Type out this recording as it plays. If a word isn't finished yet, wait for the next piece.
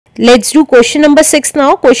Let's do question number 6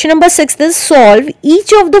 now. Question number 6 is solve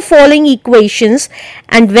each of the following equations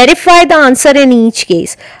and verify the answer in each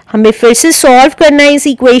case. हमें फिर से solve करना है इस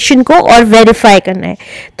equation को और वेरीफाई करना है.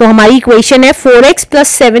 तो हमारी इक्वेशन है 4x +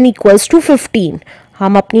 7 = 15.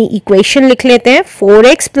 हम अपनी इक्वेशन लिख लेते हैं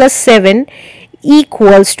 4x + 7 =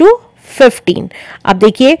 15. अब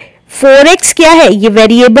देखिए 4x क्या है, ये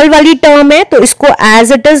वेरिएबल वाली टर्म है तो इसको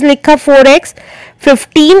एज इट इज लिखा 4x,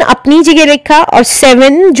 15 अपनी जगह लिखा और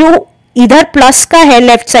 7 जो इधर प्लस का है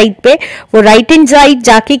लेफ्ट साइड पे वो राइट हैंड साइड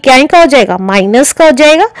जाके क्या का हो जाएगा, माइनस का हो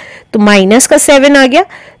जाएगा. तो माइनस का 7 आ गया.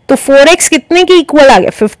 तो 4x कितने के इक्वल आ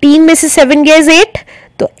गया, 15 में से 7 गया 8.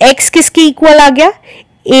 तो x किसके इक्वल आ गया,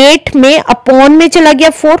 8 में अपॉन में चला गया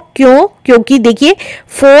 4. क्यों, क्योंकि देखिए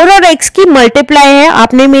 4 और x की मल्टीप्लाई है.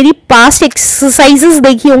 आपने मेरी पास्ट एक्सरसाइजेस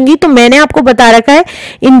देखी होंगी तो मैंने आपको बता रखा है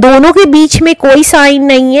इन दोनों के बीच में कोई साइन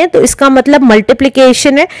नहीं है तो इसका मतलब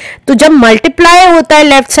मल्टीप्लिकेशन है. तो जब मल्टीप्लाई होता है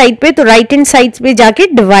लेफ्ट साइड पे तो राइट हैंड साइड पे जाके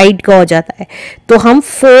डिवाइड का हो जाता है. तो हम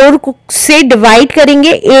 4 से डिवाइड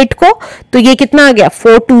करेंगे 8 को तो ये कितना आ गया,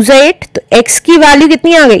 4 × 2 = 8. तो x की वैल्यू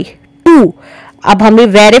कितनी आ गई, 2. अब हमें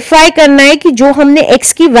वेरीफाई करना है कि जो हमने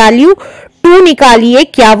x की वैल्यू 2 निकाली है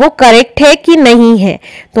क्या वो करेक्ट है कि नहीं है.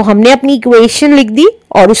 तो हमने अपनी इक्वेशन लिख दी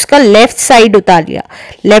और उसका लेफ्ट साइड उतार लिया.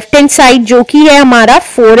 लेफ्ट हैंड साइड जो कि है हमारा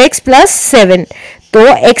 4x + 7. तो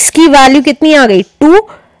x की वैल्यू कितनी आ गई, 2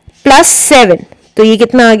 + 7. तो ये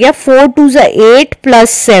कितना आ गया, 4 × 2 = 8 +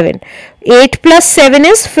 7. 8 + 7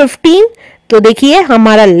 = 15. तो देखिए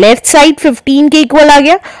हमारा लेफ्ट साइड 15 के इक्वल आ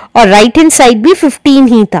गया और राइट हैंड साइड भी 15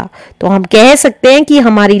 ही था. तो हम कह सकते हैं कि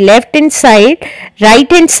हमारी left hand side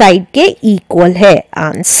right hand side के इक्वल है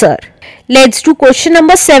answer. Let's do question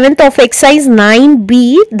number 7th of exercise 9b,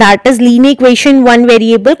 that is linear equation one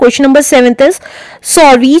variable. Question number 7th is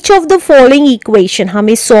solve each of the following equation.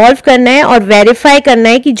 हमें solve करना है और verify करना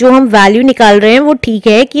है कि जो हम value निकाल रहे हैं वो ठीक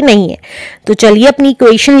है कि नहीं है. तो चलिए अपनी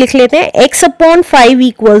equation लिख लेते हैं.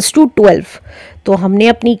 x/5 = 12. तो हमने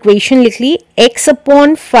अपनी equation लिख ली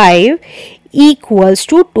x/5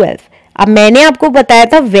 = 12. अब मैंने आपको बताया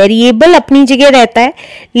था वेरिएबल अपनी जगह रहता है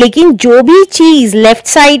लेकिन जो भी चीज लेफ्ट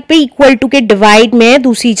साइड पे इक्वल टू के डिवाइड में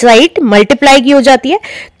दूसरी साइड मल्टीप्लाई की हो जाती है.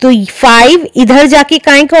 तो 5 इधर जाके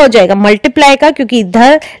काहे का हो जाएगा, मल्टीप्लाई का, क्योंकि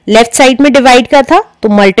इधर लेफ्ट साइड में डिवाइड का था तो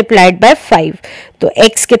मल्टीप्लाइड बाय 5. तो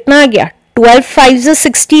x कितना आ गया, 12 × 5 =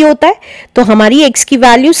 60 होता है. तो हमारी x की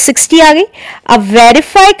वैल्यू 60 आ गई. अब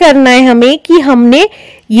वेरीफाई करना है हमें कि हमने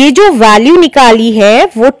ये जो वैल्यू निकाली है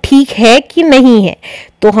वो ठीक है कि नहीं है.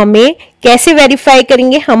 तो हमें कैसे वेरीफाई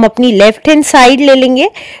करेंगे, हम अपनी लेफ्ट हैंड साइड ले लेंगे.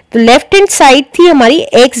 तो लेफ्ट हैंड साइड थी हमारी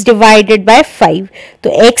x / 5. तो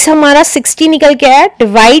x हमारा 60 निकल के आया,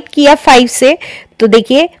 डिवाइड किया 5 से. तो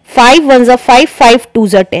देखिए 5 × 1 = 5, 5 × 2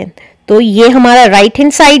 = 10. तो ये हमारा राइट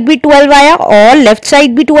हैंड साइड भी 12 आया और लेफ्ट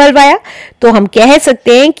साइड भी 12 आया. तो हम कह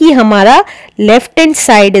सकते हैं कि हमारा left hand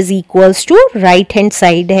side is equals to right hand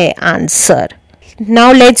side है answer.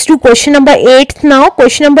 Now let's do question number 8 now.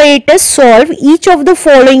 Question number 8 is solve each of the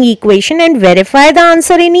following equation and verify the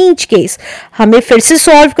answer in each case. हमें फिर से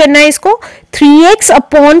solve करना है इसको.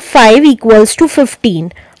 3x/5 = 15.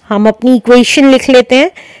 हम अपनी equation लिख लेते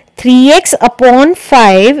हैं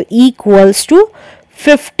 3x/5 =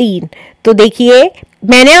 15. तो देखिए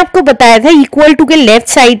मैंने आपको बताया था इक्वल टू के लेफ्ट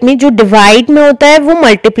साइड में जो डिवाइड में होता है वो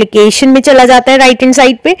मल्टीप्लिकेशन में चला जाता है राइट हैंड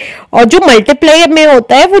साइड पे और जो मल्टीप्लाई में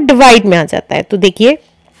होता है वो डिवाइड में आ जाता है. तो देखिए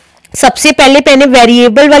सबसे पहले मैंने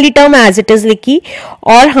वेरिएबल वाली टर्म एज इट इज लिखी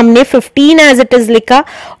और हमने 15 एज इट इज लिखा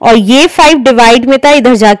और ये 5 डिवाइड में था,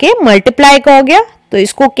 इधर जाके मल्टीप्लाई का हो गया. तो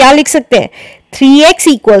इसको क्या लिख सकते हैं, 3x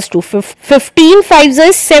 = 15 × 5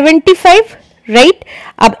 = 75, राइट.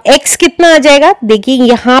 अब x कितना आ जाएगा, देखिए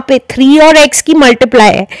यहाँ पे 3 और x की मल्टीप्लाई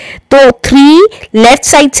है तो 3 लेफ्ट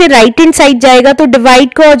साइड से राइट हैंड साइड जाएगा तो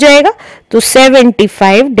डिवाइड का हो जाएगा. तो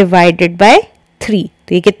 75 / 3.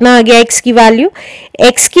 तो ये कितना आ गया x की वैल्यू,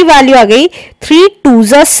 x की वैल्यू आ गई 3 × 2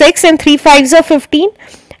 = 6 and 3 × 5 = 15.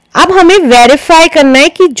 अब हमें वेरीफाई करना है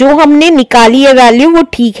कि जो हमने निकाली है वैल्यू वो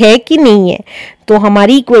ठीक है कि नहीं है. तो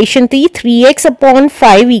हमारी इक्वेशन थी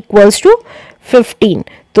 3x/5 = 15.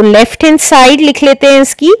 तो लेफ्ट हैंड साइड लिख लेते हैं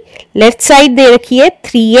इसकी. लेफ्ट साइड दे रखी है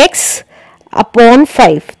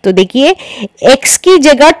 3x/5. तो देखिए x की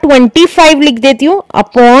जगह 25 लिख देती हूँ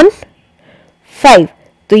अपॉन 5.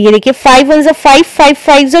 तो ये देखिए 5 × 1 = 5, 5 ×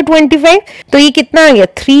 5 = 25. तो ये कितना आ गया,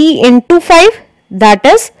 3 × 5 दैट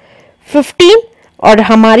इज 15. और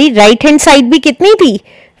हमारी राइट हैंड साइड भी कितनी थी,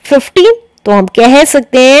 15. तो हम कह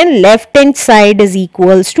सकते हैं left hand side is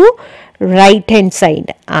equals to right hand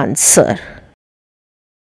side answer.